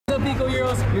up, Eco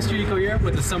Heroes? Mr. Eco here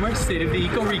with the Summer State of the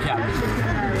Eco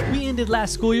Recap. We ended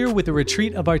last school year with a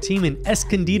retreat of our team in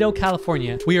Escondido,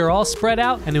 California. We are all spread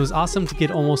out, and it was awesome to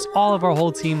get almost all of our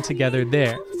whole team together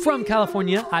there. From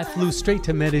California, I flew straight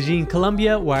to Medellin,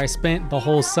 Colombia, where I spent the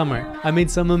whole summer. I made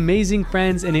some amazing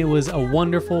friends, and it was a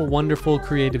wonderful, wonderful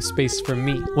creative space for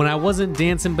me. When I wasn't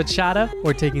dancing bachata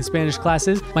or taking Spanish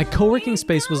classes, my co-working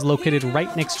space was located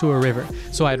right next to a river,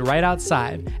 so I'd write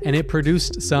outside, and it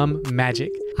produced some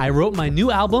magic. I wrote my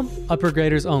new album, Upper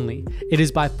Graders Only. It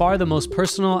is by far the most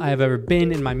personal I have ever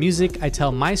been in my music. I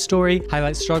tell my story,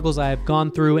 highlight struggles I have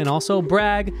gone through, and also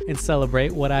brag and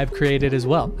celebrate what I've created as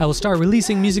well. I will start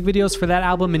releasing music videos for that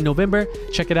album in November.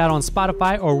 Check it out on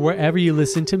Spotify or wherever you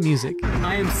listen to music.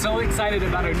 I am so excited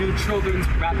about our new children's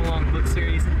rap-along book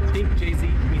series, Think Jay-Z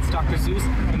Meets Dr. Seuss,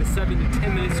 and the 7 to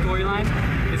 10 minute storyline.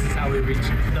 This is how we reach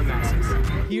the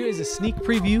masses. Here is a sneak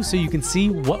preview so you can see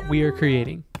what we are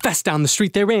creating. Fast down the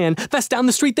street they ran, fast down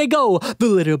the street they go. The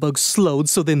litter bug slowed,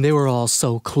 so then they were all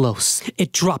so close.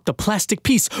 It dropped a plastic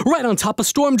piece right on top of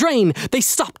storm drain. They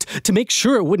stopped to make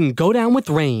sure it wouldn't go down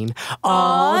with rain.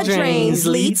 All drains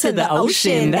lead to the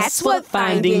ocean. That's what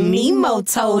Finding Nemo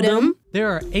told him. There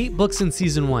are 8 books in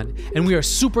season 1, and we are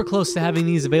super close to having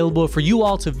these available for you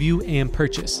all to view and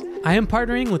purchase. I am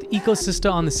partnering with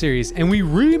Ecosista on the series, and we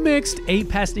remixed 8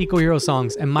 past Eco Hero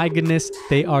songs, and my goodness,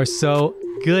 they are so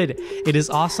good. It is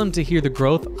awesome to hear the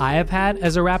growth I have had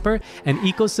as a rapper, and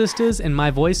Ecosista's and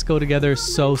my voice go together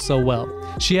so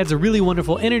well. She adds a really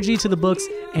wonderful energy to the books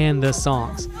and the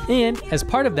songs. And as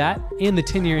part of that, in the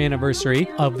 10-year anniversary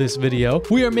of this video,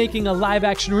 we are making a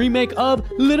live-action remake of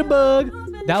Litter Bug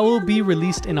that will be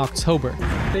released in October.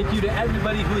 Thank you to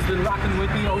everybody who's been rocking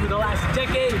with me over the last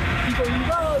decade. Eco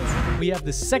Heroes! We have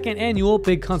the 2nd annual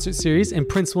Big Concert Series in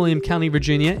Prince William County,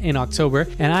 Virginia in October,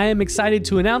 and I am excited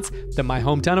to announce that my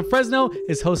hometown of Fresno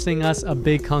is hosting us a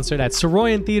big concert at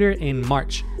Soroyan Theater in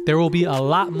March. There will be a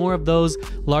lot more of those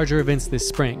larger events this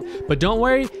spring. But don't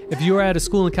worry, if you are at a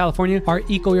school in California, our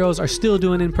Eco Heroes are still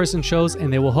doing in-person shows,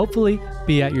 and they will hopefully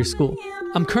be at your school.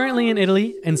 I'm currently in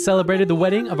Italy and celebrated the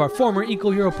wedding of our former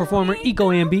Eco Hero performer, Eco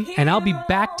Ambi, and I'll be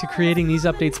back to creating these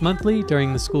updates monthly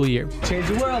during the school year. Change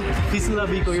the world. Peace and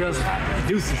love, Eco Heroes.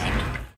 Deuces.